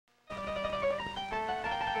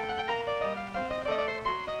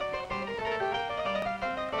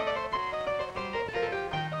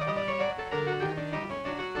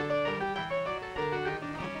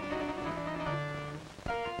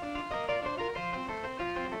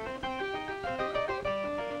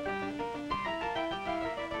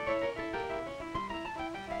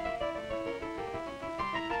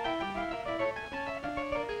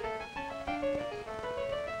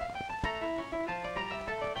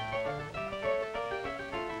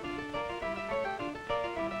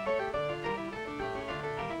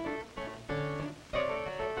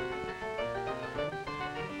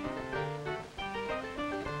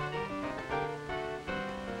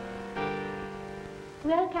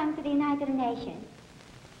welcome to the United Nations.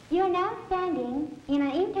 You are now standing in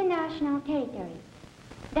an international territory.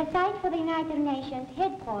 The site for the United Nations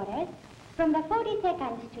headquarters, from the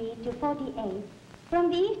 42nd Street to 48th, from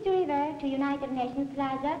the East River to United Nations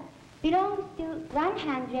Plaza, belongs to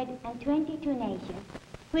 122 nations,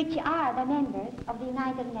 which are the members of the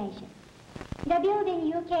United Nations. The building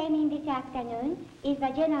you came in this afternoon is the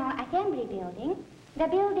General Assembly building. The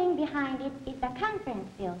building behind it is the conference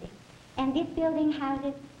building. And this building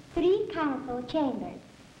houses 3 council chambers,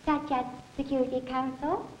 such as Security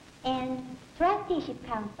Council and Trusteeship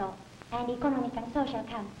Council and Economic and Social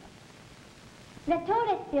Council. The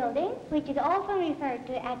tallest building, which is often referred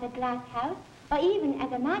to as a glass house or even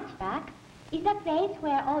as a matchbox, is a place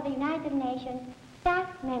where all the United Nations staff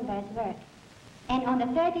members work. And on the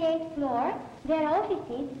 38th floor, there are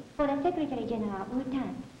offices for the Secretary General,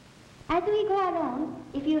 Thant. As we go along,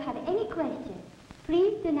 if you have any questions,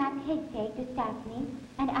 please do not hesitate to stop me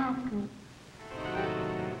and ask me.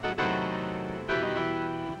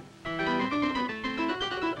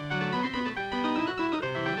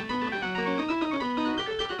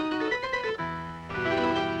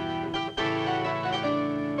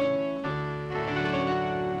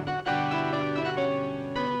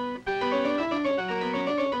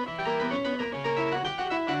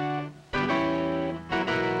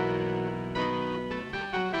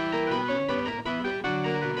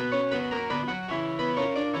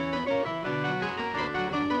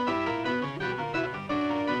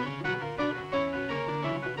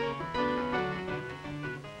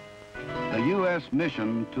 U.S.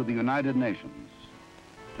 mission to the United Nations,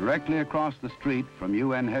 directly across the street from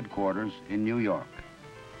UN headquarters in New York.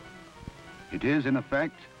 It is, in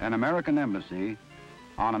effect, an American embassy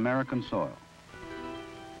on American soil.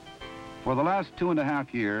 For the last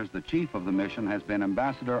 2.5 years, the chief of the mission has been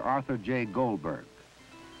Ambassador Arthur J. Goldberg,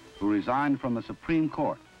 who resigned from the Supreme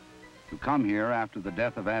Court to come here after the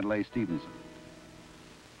death of Adlai Stevenson.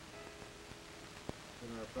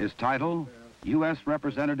 His title, U.S.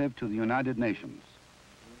 Representative to the United Nations,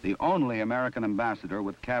 the only American ambassador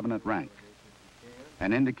with cabinet rank,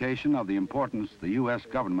 an indication of the importance the U.S.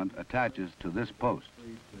 government attaches to this post.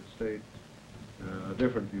 State a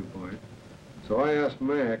different viewpoint. So I asked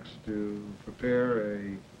Max to prepare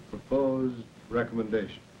a proposed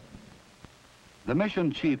recommendation. The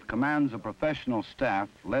mission chief commands a professional staff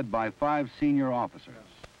led by 5 senior officers,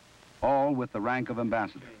 all with the rank of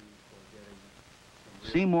ambassador.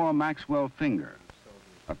 Seymour Maxwell Finger,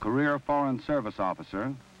 a career Foreign Service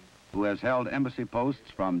officer who has held embassy posts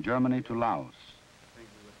from Germany to Laos.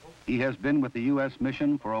 He has been with the U.S.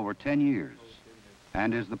 mission for over 10 years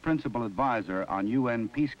and is the principal advisor on UN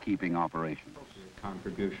peacekeeping operations.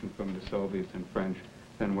 Contribution from the Soviets and French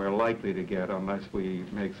than we're likely to get unless we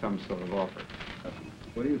make some sort of offer.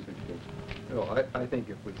 What do you think, Bill? No, I think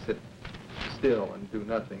if we sit still and do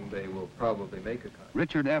nothing, they will probably make a contract.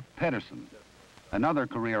 Richard F. Pedersen, another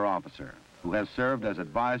career officer who has served as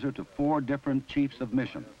advisor to 4 different chiefs of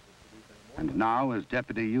mission and now is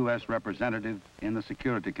deputy U.S. representative in the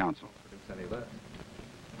Security Council.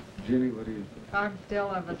 Jeannie, what do you think? I'm still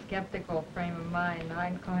of a skeptical frame of mind.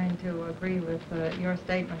 I'm going to agree with your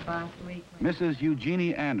statement last week. Mrs.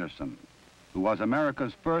 Eugenie Anderson, who was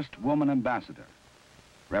America's first woman ambassador,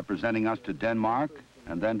 representing us to Denmark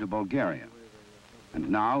and then to Bulgaria, and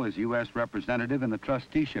now is U.S. representative in the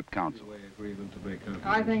Trusteeship Council.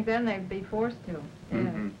 I think then they'd be forced to.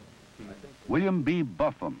 Yeah. William B.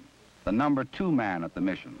 Buffum, the number 2 man at the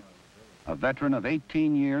mission, a veteran of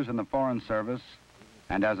 18 years in the Foreign Service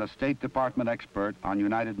and as a State Department expert on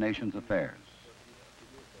United Nations affairs.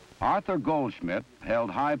 Arthur Goldschmidt held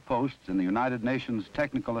high posts in the United Nations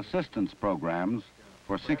Technical Assistance Programs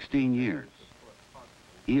for 16 years.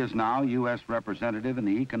 He is now U.S. representative in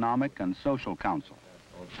the Economic and Social Council.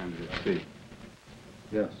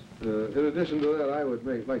 Yes. In addition to that, I would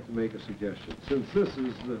like to make a suggestion. Since this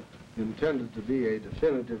is intended to be a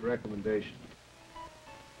definitive recommendation.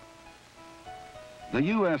 The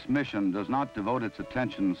U.S. mission does not devote its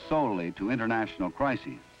attention solely to international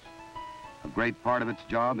crises. A great part of its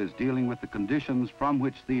job is dealing with the conditions from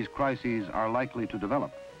which these crises are likely to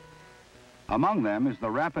develop. Among them is the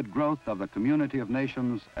rapid growth of the community of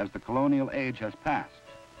nations as the colonial age has passed.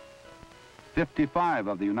 55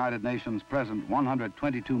 of the United Nations' present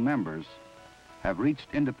 122 members have reached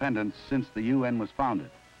independence since the UN was founded.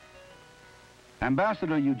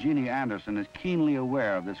 Ambassador Eugenie Anderson is keenly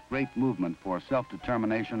aware of this great movement for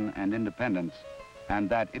self-determination and independence, and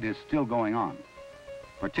that it is still going on,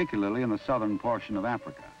 particularly in the southern portion of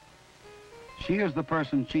Africa. She is the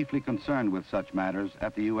person chiefly concerned with such matters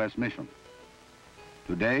at the U.S. mission.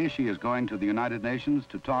 Today, she is going to the United Nations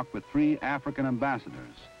to talk with 3 African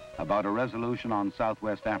ambassadors about a resolution on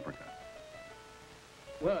Southwest Africa.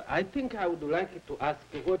 Well, I think I would like to ask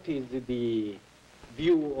what is the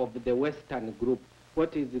view of the Western group?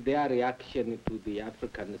 What is their reaction to the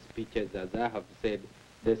African speeches, as I have said,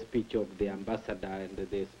 the speech of the ambassador and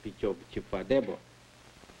the speech of Chief Adebo?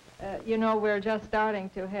 You know, we're just starting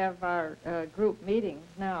to have our group meetings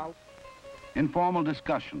now. Informal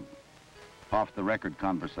discussion, off-the-record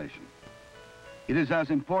conversation. It is as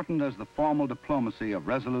important as the formal diplomacy of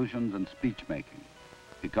resolutions and speech-making,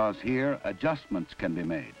 because here adjustments can be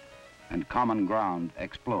made and common ground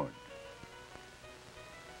explored.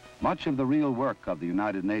 Much of the real work of the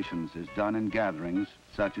United Nations is done in gatherings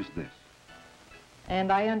such as this.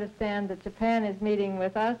 And I understand that Japan is meeting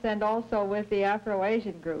with us and also with the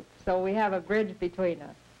Afro-Asian group, so we have a bridge between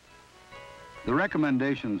us. The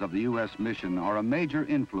recommendations of the U.S. mission are a major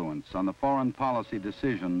influence on the foreign policy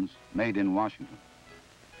decisions made in Washington.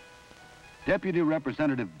 Deputy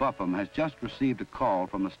Representative Buffum has just received a call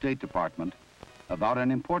from the State Department about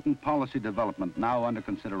an important policy development now under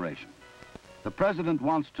consideration. The President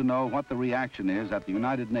wants to know what the reaction is at the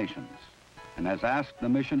United Nations and has asked the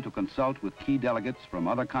mission to consult with key delegates from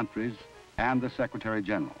other countries and the Secretary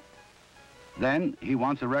General. Then he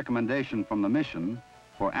wants a recommendation from the mission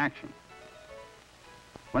for action.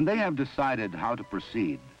 When they have decided how to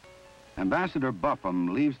proceed, Ambassador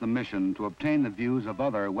Buffum leaves the mission to obtain the views of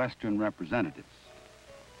other Western representatives.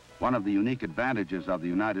 One of the unique advantages of the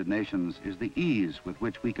United Nations is the ease with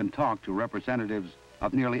which we can talk to representatives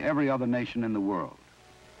of nearly every other nation in the world,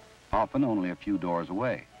 often only a few doors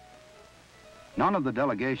away. None of the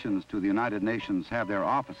delegations to the United Nations have their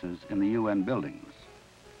offices in the UN buildings,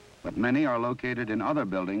 but many are located in other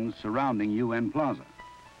buildings surrounding UN Plaza.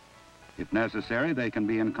 If necessary, they can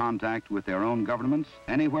be in contact with their own governments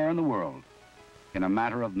anywhere in the world in a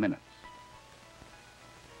matter of minutes.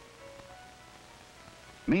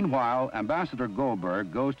 Meanwhile, Ambassador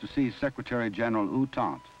Goldberg goes to see Secretary General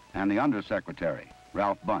Thant and the Undersecretary,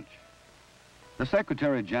 Ralph Bunche. The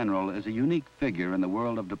Secretary General is a unique figure in the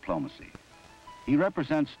world of diplomacy. He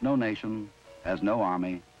represents no nation, has no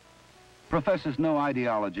army, professes no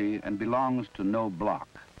ideology, and belongs to no bloc.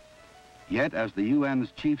 Yet, as the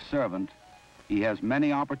UN's chief servant, he has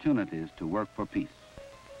many opportunities to work for peace.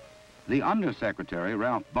 The Undersecretary,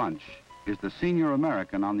 Ralph Bunche, is the senior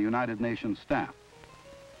American on the United Nations staff.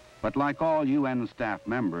 But like all UN staff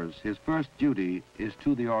members, his first duty is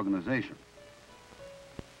to the organization.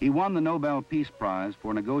 He won the Nobel Peace Prize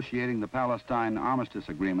for negotiating the Palestine armistice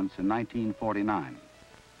agreements in 1949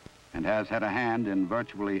 and has had a hand in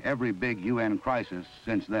virtually every big UN crisis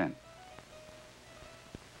since then.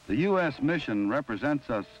 The U.S. mission represents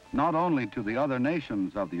us not only to the other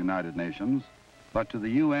nations of the United Nations, but to the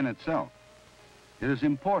UN itself. It is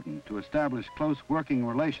important to establish close working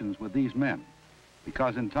relations with these men,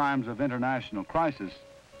 because in times of international crisis,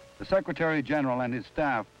 the Secretary General and his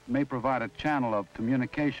staff may provide a channel of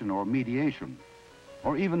communication or mediation,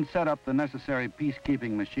 or even set up the necessary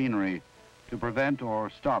peacekeeping machinery to prevent or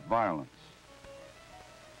stop violence.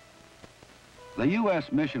 The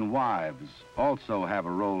U.S. mission wives also have a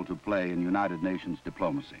role to play in United Nations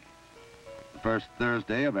diplomacy. The first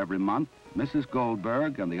Thursday of every month, Mrs.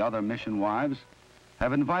 Goldberg and the other mission wives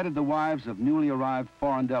have invited the wives of newly arrived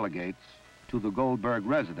foreign delegates to the Goldberg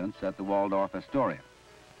residence at the Waldorf Astoria.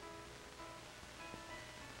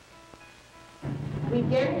 We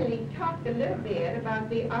generally talked a little bit about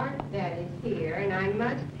the art that is here, and I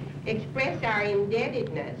must express our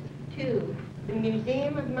indebtedness to the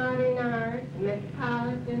Museum of Modern Art, the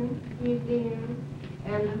Metropolitan Museum,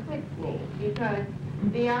 and the Whitney, because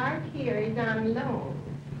the art here is on loan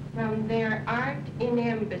from their Art in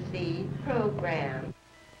Embassy program.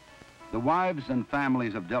 The wives and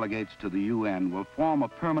families of delegates to the UN will form a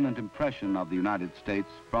permanent impression of the United States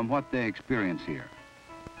from what they experience here.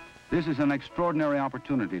 This is an extraordinary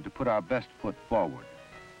opportunity to put our best foot forward.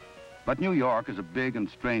 But New York is a big and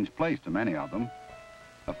strange place to many of them.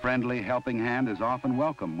 A friendly, helping hand is often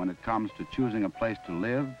welcome when it comes to choosing a place to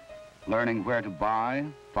live, learning where to buy,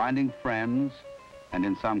 finding friends, and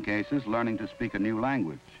in some cases, learning to speak a new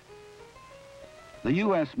language. The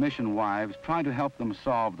U.S. mission wives try to help them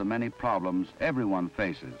solve the many problems everyone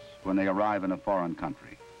faces when they arrive in a foreign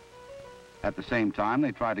country. At the same time,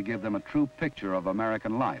 they try to give them a true picture of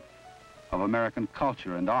American life, of American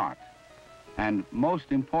culture and art, and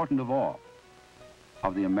most important of all,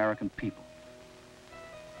 of the American people.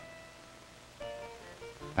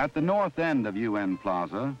 At the north end of UN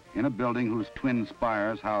Plaza, in a building whose twin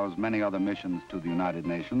spires house many other missions to the United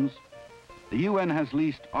Nations, the UN has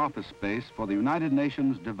leased office space for the United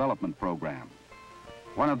Nations Development Program.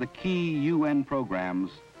 one of the key UN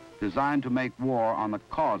programs designed to make war on the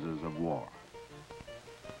causes of war.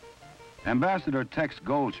 Ambassador Tex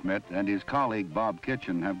Goldschmidt and his colleague Bob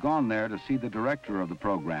Kitchen have gone there to see the director of the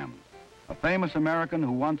program, a famous American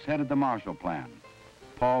who once headed the Marshall Plan,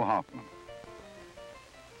 Paul Hoffman.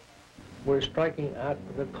 We're striking at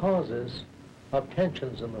the causes of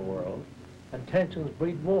tensions in the world, and tensions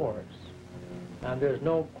breed wars. And there's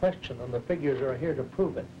no question, and the figures are here to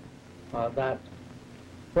prove it, that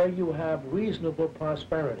where you have reasonable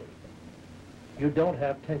prosperity, you don't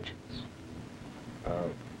have tensions.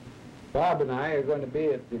 Bob and I are going to be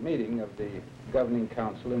at the meeting of the Governing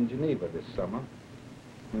Council in Geneva this summer,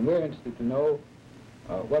 and we're interested to know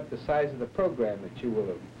what the size of the program that you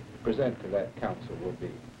will present to that council will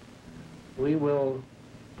be. We will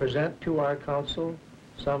present to our council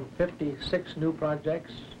some 56 new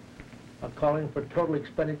projects, calling for total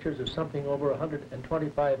expenditures of something over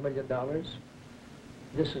 $125 million.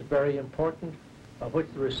 This is very important, of which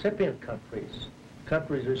the recipient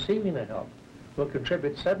countries receiving the help, will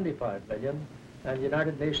contribute $75 million, and the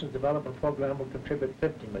United Nations Development Program will contribute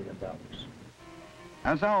 $50 million.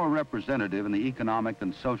 As our representative in the Economic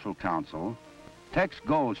and Social Council, Tex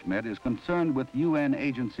Goldschmidt is concerned with UN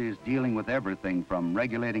agencies dealing with everything from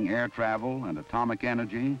regulating air travel and atomic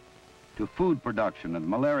energy to food production and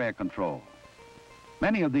malaria control.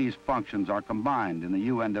 Many of these functions are combined in the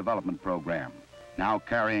UN Development Program, now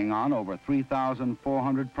carrying on over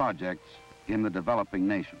 3,400 projects in the developing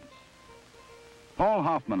nations. Paul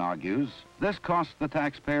Hoffman argues this costs the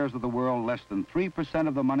taxpayers of the world less than 3%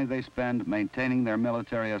 of the money they spend maintaining their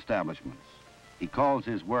military establishments. He calls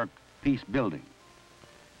his work peace building.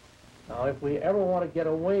 Now, if we ever want to get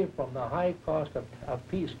away from the high cost of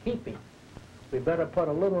peacekeeping, we better put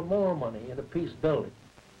a little more money into peace building.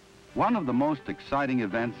 One of the most exciting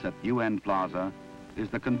events at UN Plaza is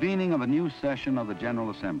the convening of a new session of the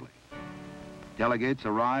General Assembly. Delegates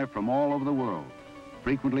arrive from all over the world,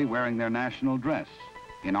 frequently wearing their national dress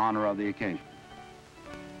in honor of the occasion.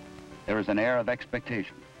 There is an air of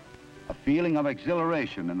expectation, a feeling of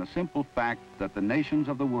exhilaration in the simple fact that the nations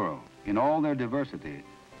of the world, in all their diversity,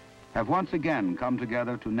 have once again come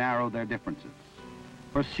together to narrow their differences,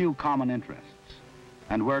 pursue common interests,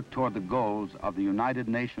 and work toward the goals of the United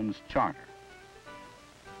Nations Charter.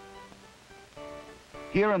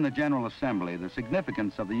 Here in the General Assembly, the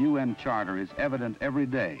significance of the UN Charter is evident every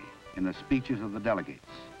day in the speeches of the delegates,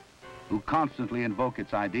 who constantly invoke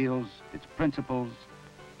its ideals, its principles,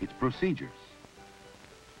 its procedures.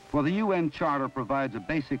 For the UN Charter provides a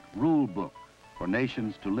basic rule book for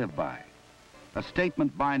nations to live by, a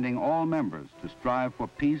statement binding all members to strive for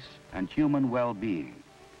peace and human well-being,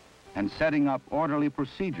 and setting up orderly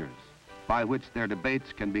procedures by which their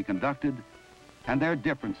debates can be conducted and their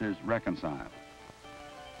differences reconciled.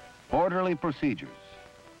 Orderly procedures,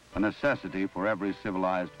 a necessity for every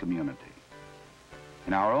civilized community.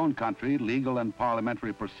 In our own country, legal and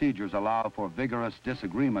parliamentary procedures allow for vigorous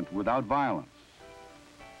disagreement without violence.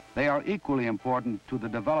 They are equally important to the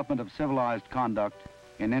development of civilized conduct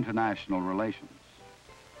in international relations.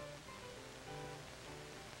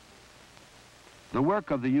 The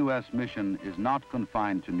work of the U.S. mission is not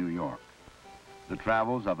confined to New York. The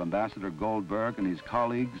travels of Ambassador Goldberg and his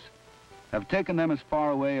colleagues have taken them as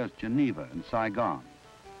far away as Geneva and Saigon,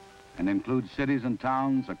 and include cities and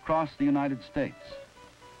towns across the United States.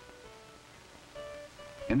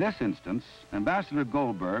 In this instance, Ambassador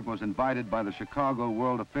Goldberg was invited by the Chicago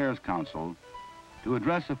World Affairs Council to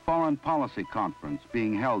address a foreign policy conference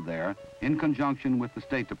being held there in conjunction with the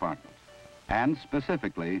State Department, and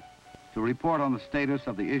specifically to report on the status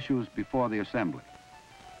of the issues before the Assembly.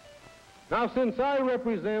 Now, since I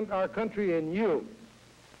represent our country and you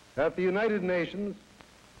at the United Nations,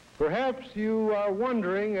 perhaps you are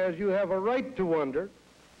wondering, as you have a right to wonder,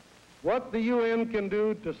 what the UN can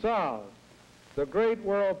do to solve the great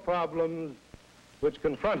world problems which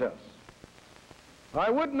confront us. I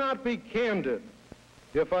would not be candid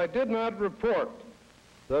if I did not report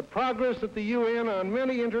that progress at the UN on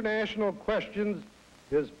many international questions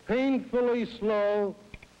is painfully slow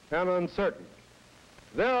and uncertain.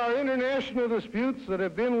 There are international disputes that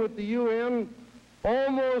have been with the UN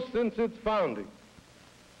almost since its founding.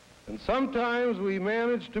 And sometimes we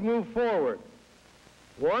manage to move forward,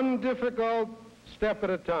 one difficult step at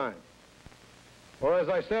a time. Or as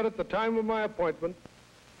I said at the time of my appointment,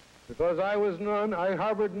 because I was none, I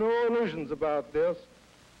harbored no illusions about this,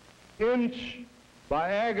 inch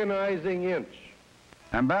by agonizing inch.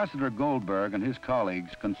 Ambassador Goldberg and his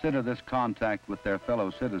colleagues consider this contact with their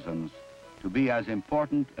fellow citizens to be as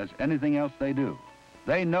important as anything else they do.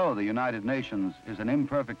 They know the United Nations is an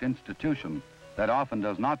imperfect institution that often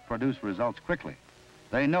does not produce results quickly.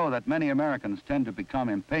 they know that many Americans tend to become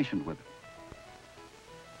impatient with it.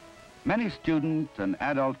 Many student and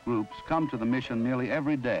adult groups come to the mission nearly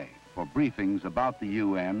every day for briefings about the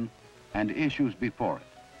UN and issues before it.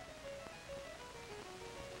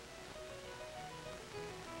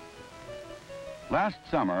 Last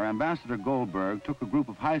summer, Ambassador Goldberg took a group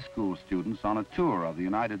of high school students on a tour of the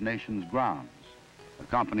United Nations grounds,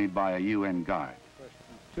 accompanied by a UN guide.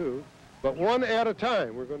 Questions too, but one at a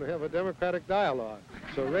time. We're going to have a democratic dialogue.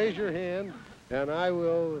 So raise your hand, and I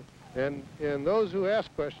will, and those who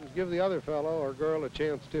ask questions, give the other fellow or girl a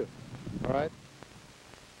chance too. All right?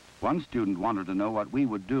 One student wanted to know what we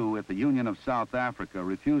would do if the Union of South Africa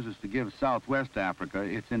refuses to give Southwest Africa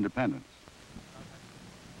its independence.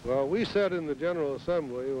 Well, we said in the General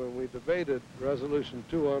Assembly when we debated Resolution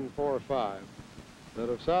 2145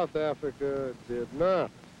 that if South Africa did not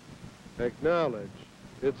acknowledge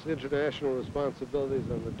its international responsibilities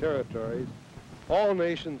on the territories, all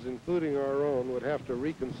nations, including our own, would have to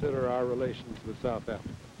reconsider our relations with South Africa.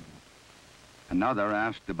 Another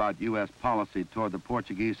asked about U.S. policy toward the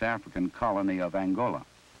Portuguese African colony of Angola.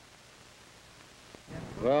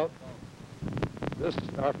 Well,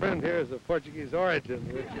 our friend here is of Portuguese origin,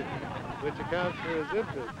 which accounts for his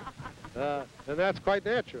interest, and that's quite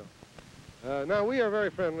natural. Now, we are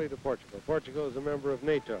very friendly to Portugal. Portugal is a member of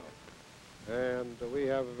NATO, and we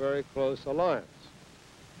have a very close alliance.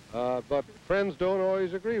 But friends don't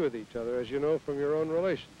always agree with each other, as you know from your own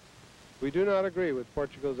relations. We do not agree with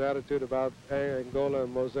Portugal's attitude about Angola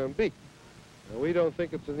and Mozambique. And we don't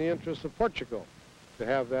think it's in the interest of Portugal to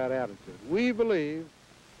have that attitude. We believe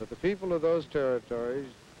that the people of those territories,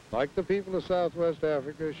 like the people of Southwest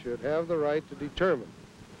Africa, should have the right to determine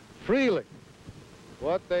freely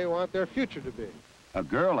what they want their future to be. A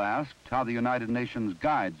girl asked how the United Nations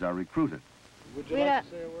guides are recruited. Would you like to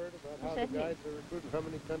say a word about how the guides are recruited, how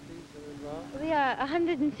many countries are involved? We are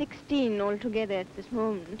 116 altogether at this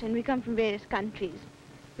moment, and we come from various countries.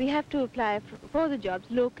 We have to apply for the jobs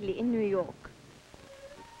locally in New York.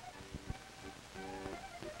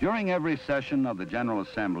 During every session of the General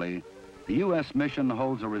Assembly, the U.S. mission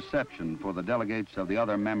holds a reception for the delegates of the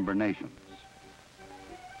other member nations.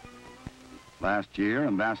 Last year,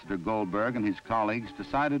 Ambassador Goldberg and his colleagues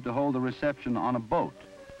decided to hold the reception on a boat,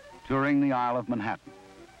 touring the Isle of Manhattan.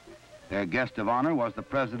 Their guest of honor was the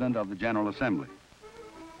President of the General Assembly.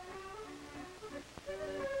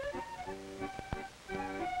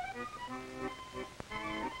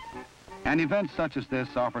 An event such as this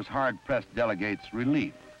offers hard-pressed delegates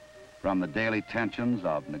relief from the daily tensions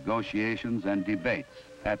of negotiations and debates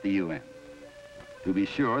at the UN. To be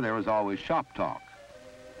sure, there is always shop talk,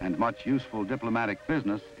 and much useful diplomatic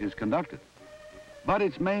business is conducted. But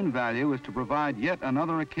its main value is to provide yet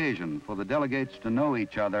another occasion for the delegates to know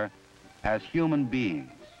each other as human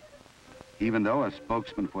beings. Even though, as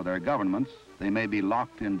spokesmen for their governments, they may be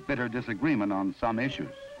locked in bitter disagreement on some issues.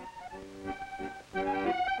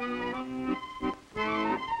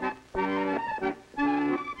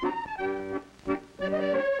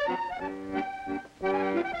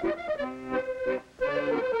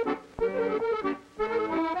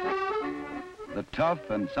 The tough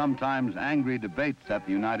and sometimes angry debates at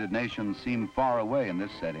the United Nations seem far away in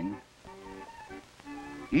this setting.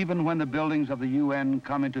 Even when the buildings of the UN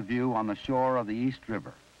come into view on the shore of the East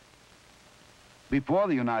River. Before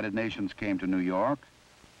the United Nations came to New York,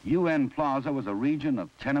 UN Plaza was a region of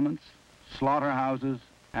tenements, slaughterhouses,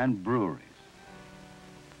 and breweries.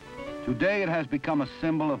 Today it has become a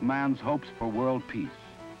symbol of man's hopes for world peace,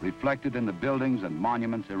 reflected in the buildings and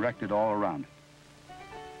monuments erected all around it.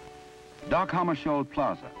 Doc Hammarskjöld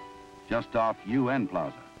Plaza, just off UN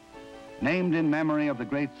Plaza, named in memory of the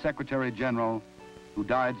great Secretary General who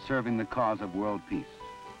died serving the cause of world peace.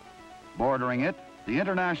 Bordering it, the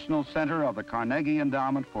International Center of the Carnegie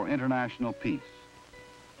Endowment for International Peace,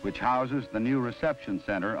 which houses the new reception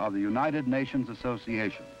center of the United Nations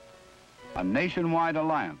Association, a nationwide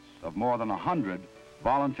alliance of more than 100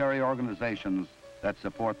 voluntary organizations that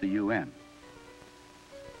support the UN.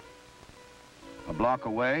 A block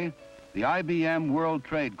away, the IBM World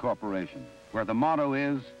Trade Corporation, where the motto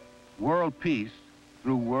is World Peace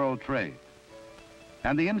through World Trade,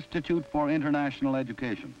 and the Institute for International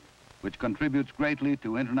Education, which contributes greatly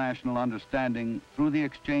to international understanding through the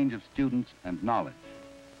exchange of students and knowledge.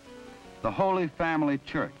 The Holy Family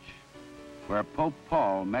Church, where Pope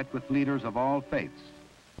Paul met with leaders of all faiths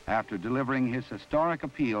after delivering his historic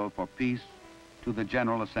appeal for peace to the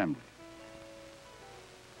General Assembly.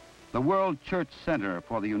 The World Church Center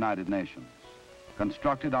for the United Nations,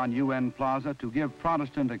 constructed on UN Plaza to give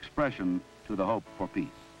Protestant expression to the hope for peace.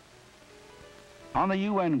 On the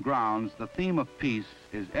UN grounds, the theme of peace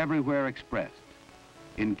is everywhere expressed.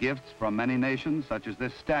 in gifts from many nations, such as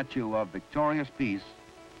this statue of victorious peace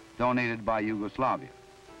donated by Yugoslavia,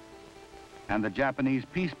 and the Japanese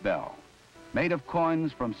peace bell, made of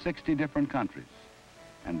coins from 60 different countries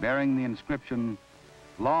and bearing the inscription,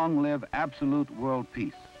 "Long live absolute world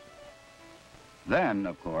peace." Then,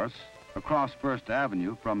 of course, across First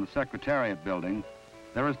Avenue from the Secretariat building,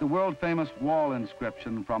 there is the world-famous wall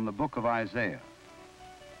inscription from the book of Isaiah,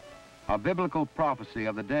 a biblical prophecy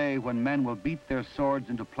of the day when men will beat their swords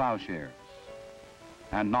into plowshares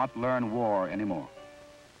and not learn war anymore.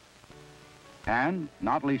 And,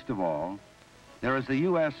 not least of all, there is the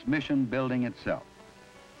U.S. mission building itself,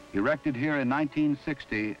 erected here in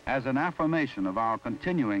 1960 as an affirmation of our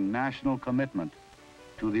continuing national commitment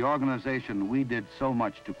to the organization we did so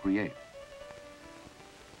much to create.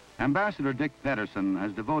 Ambassador Dick Pedersen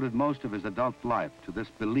has devoted most of his adult life to this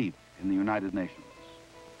belief in the United Nations.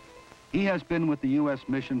 He has been with the U.S.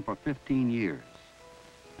 mission for 15 years,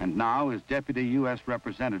 and now is Deputy U.S.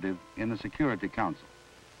 Representative in the Security Council.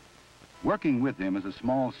 Working with him is a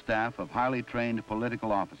small staff of highly trained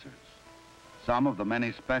political officers, some of the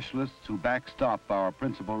many specialists who backstop our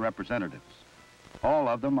principal representatives. All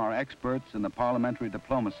of them are experts in the parliamentary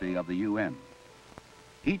diplomacy of the UN.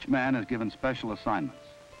 Each man is given special assignments,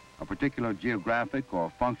 a particular geographic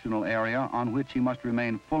or functional area on which he must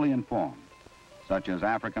remain fully informed, such as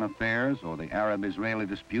African affairs or the Arab-Israeli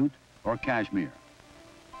dispute or Kashmir.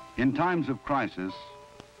 In times of crisis,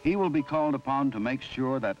 he will be called upon to make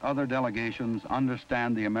sure that other delegations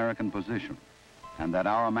understand the American position and that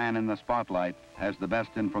our man in the spotlight has the best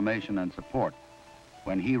information and support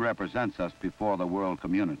when he represents us before the world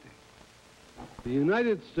community. The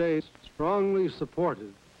United States strongly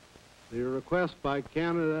supported the request by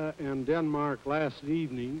Canada and Denmark last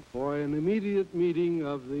evening for an immediate meeting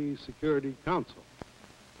of the Security Council.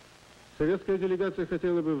 Советская делегация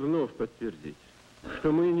хотела бы вновь подтвердить,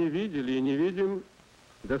 что мы не видели и не видим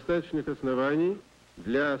достаточных оснований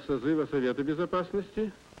для созыва Совета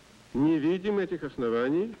Безопасности, не видим этих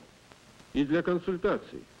оснований и для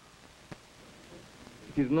консультаций.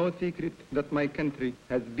 It is no secret that my country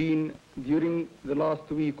has been, during the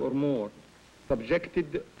last week or more,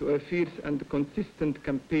 subjected to a fierce and consistent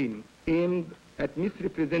campaign aimed at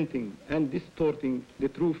misrepresenting and distorting the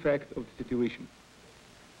true facts of the situation.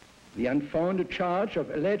 The unfounded charge of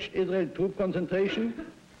alleged Israel troop concentration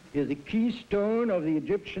is the keystone of the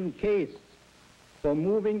Egyptian case for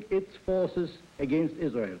moving its forces against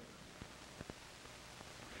Israel.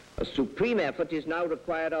 A supreme effort is now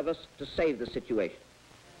required of us to save the situation.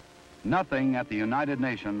 Nothing at the United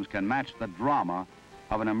Nations can match the drama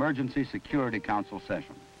of an Emergency Security Council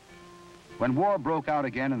session. When war broke out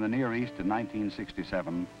again in the Near East in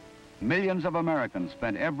 1967, millions of Americans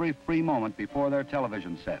spent every free moment before their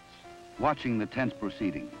television sets, watching the tense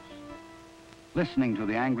proceedings, listening to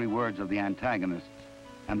the angry words of the antagonists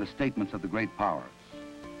and the statements of the great powers,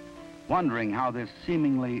 wondering how this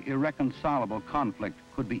seemingly irreconcilable conflict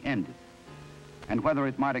could be ended, and whether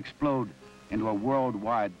it might explode into a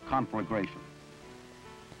worldwide conflagration.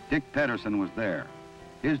 Dick Pedersen was there.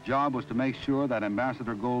 His job was to make sure that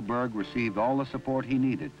Ambassador Goldberg received all the support he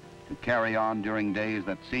needed to carry on during days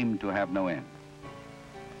that seemed to have no end.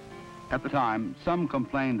 At the time, some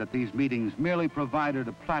complained that these meetings merely provided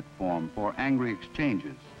a platform for angry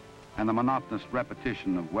exchanges and the monotonous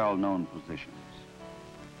repetition of well-known positions.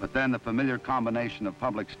 But then the familiar combination of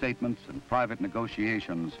public statements and private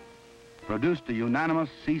negotiations produced a unanimous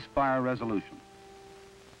ceasefire resolution.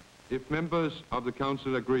 If members of the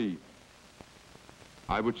Council agree,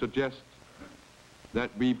 I would suggest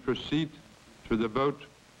that we proceed to the vote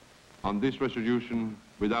on this resolution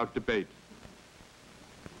without debate.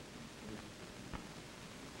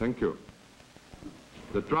 Thank you.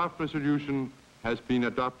 The draft resolution has been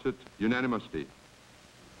adopted unanimously.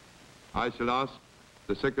 I shall ask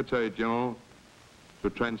the Secretary General to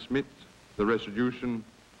transmit the resolution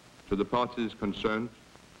to the parties concerned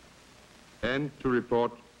and to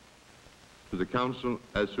report to the Council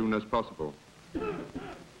as soon as possible.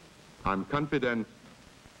 I'm confident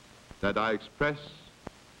that I express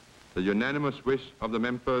the unanimous wish of the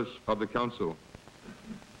members of the Council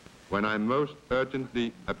when I most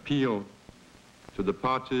urgently appeal to the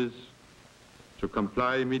parties to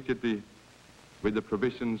comply immediately with the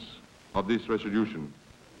provisions of this resolution.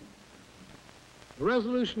 The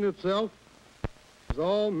resolution itself, as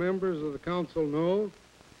all members of the Council know,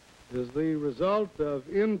 is the result of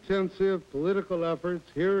intensive political efforts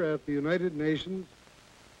here at the United Nations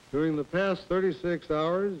during the past 36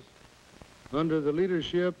 hours under the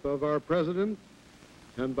leadership of our President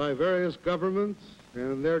and by various governments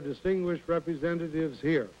and their distinguished representatives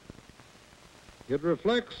here. It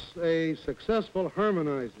reflects a successful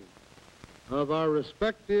harmonizing of our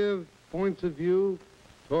respective points of view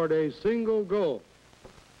toward a single goal,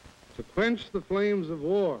 to quench the flames of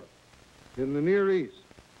war in the Near East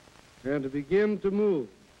and to begin to move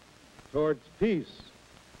towards peace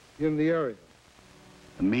in the area.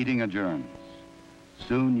 The meeting adjourns.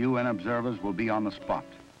 Soon UN observers will be on the spot,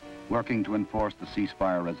 working to enforce the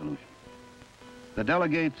ceasefire resolution. The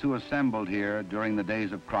delegates who assembled here during the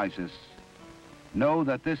days of crisis know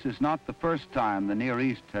that this is not the first time the Near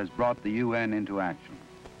East has brought the UN into action,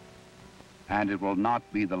 and it will not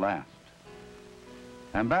be the last.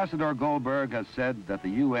 Ambassador Goldberg has said that the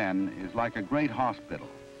UN is like a great hospital.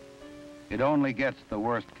 It only gets the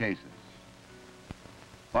worst cases.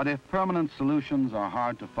 But if permanent solutions are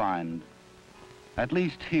hard to find, at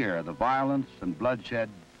least here the violence and bloodshed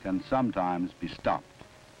can sometimes be stopped.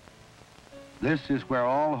 This is where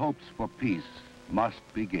all hopes for peace must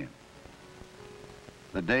begin.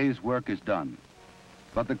 The day's work is done,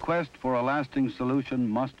 but the quest for a lasting solution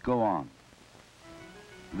must go on.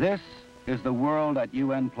 This is the world at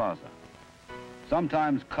UN Plaza,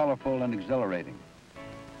 sometimes colorful and exhilarating,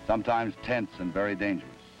 sometimes tense and very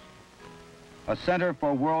dangerous. A center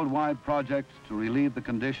for worldwide projects to relieve the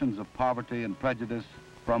conditions of poverty and prejudice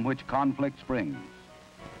from which conflict springs,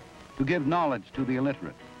 to give knowledge to the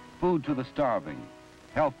illiterate, food to the starving,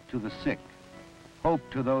 health to the sick, hope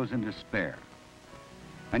to those in despair.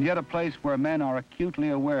 And yet a place where men are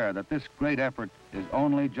acutely aware that this great effort is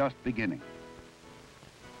only just beginning.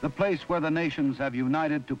 The place where the nations have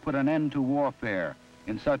united to put an end to warfare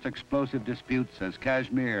in such explosive disputes as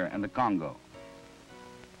Kashmir and the Congo.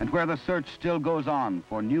 And where the search still goes on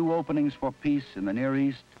for new openings for peace in the Near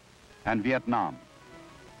East and Vietnam.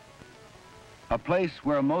 A place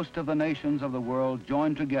where most of the nations of the world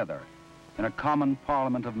join together in a common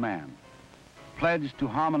parliament of man, pledged to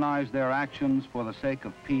harmonize their actions for the sake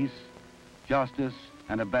of peace, justice,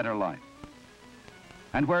 and a better life.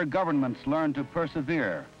 And where governments learn to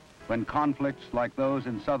persevere when conflicts like those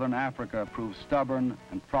in southern Africa prove stubborn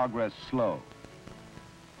and progress slow.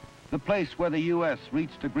 The place where the U.S.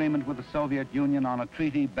 reached agreement with the Soviet Union on a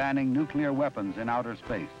treaty banning nuclear weapons in outer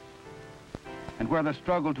space, and where the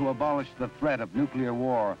struggle to abolish the threat of nuclear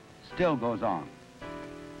war still goes on.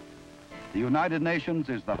 The United Nations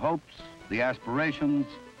is the hopes, the aspirations,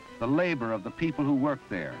 the labor of the people who work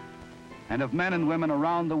there, and of men and women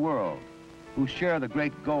around the world who share the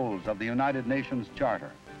great goals of the United Nations Charter: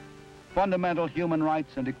 fundamental human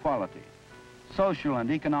rights and equality, social and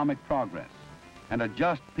economic progress, and a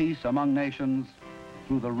just peace among nations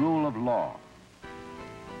through the rule of law.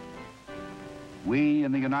 We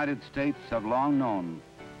in the United States have long known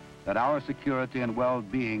that our security and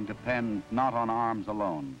well-being depend not on arms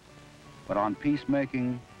alone, but on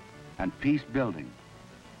peacemaking and peace building.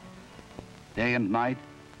 Day and night,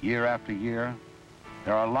 year after year,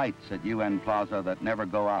 there are lights at UN Plaza that never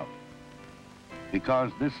go out,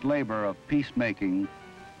 because this labor of peacemaking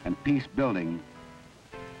and peace building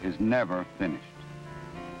is never finished.